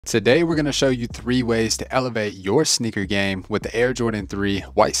Today we're going to show you 3 ways to elevate your sneaker game with the Air Jordan 3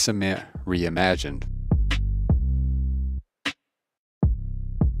 White Cement Reimagined.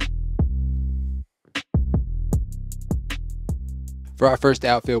 For our first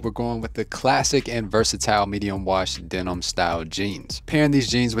outfit, we're going with the classic and versatile medium wash denim style jeans. Pairing these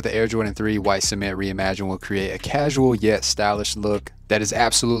jeans with the Air Jordan 3 White Cement Reimagined will create a casual yet stylish look that is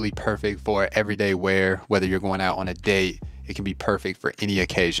absolutely perfect for everyday wear. Whether you're going out on a date, it can be perfect for any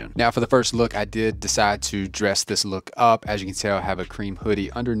occasion. Now for the first look, I did decide to dress this look up. As you can tell, I have a cream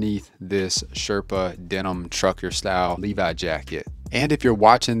hoodie underneath this Sherpa denim trucker style Levi jacket. And if you're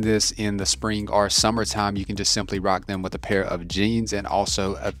watching this in the spring or summertime, you can just simply rock them with a pair of jeans and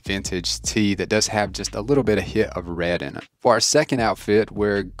also a vintage tee that does have just a little bit of hit of red in it. For our second outfit,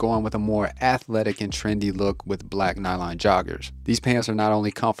 we're going with a more athletic and trendy look with black nylon joggers. These pants are not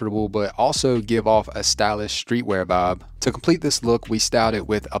only comfortable, but also give off a stylish streetwear vibe. To complete this look, we styled it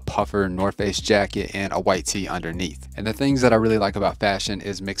with a puffer North Face jacket and a white tee underneath. And the things that I really like about fashion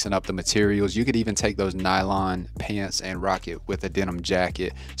is mixing up the materials. You could even take those nylon pants and rock it with a denim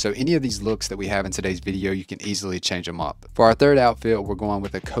jacket. So any of these looks that we have in today's video, you can easily change them up. For our third outfit, we're going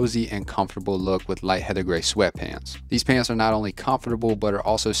with a cozy and comfortable look with light heather gray sweatpants. These pants are not only comfortable, but are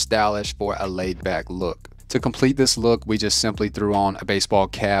also stylish for a laid back look. To complete this look, we just simply threw on a baseball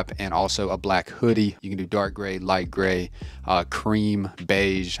cap and also a black hoodie. You can do dark gray, light gray, cream,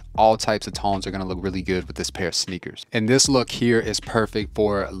 beige. All types of tones are going to look really good with this pair of sneakers. And this look here is perfect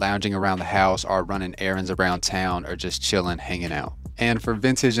for lounging around the house or running errands around town or just chilling, hanging out. And for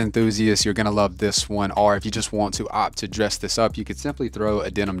vintage enthusiasts, you're going to love this one. Or if you just want to opt to dress this up, you could simply throw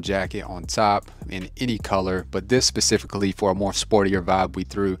a denim jacket on top in any color. But this specifically, for a more sportier vibe, we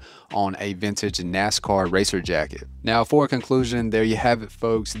threw on a vintage NASCAR racer jacket. Now for a conclusion, there you have it,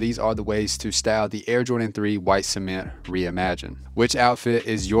 folks. These are the ways to style the Air Jordan 3 White Cement Reimagined. Which outfit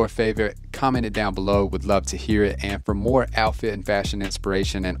is your favorite? Comment it down below. Would love to hear it. And for more outfit and fashion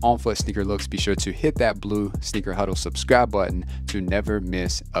inspiration and on-foot sneaker looks, be sure to hit that blue Sneaker Huddle subscribe button to never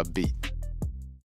miss a beat.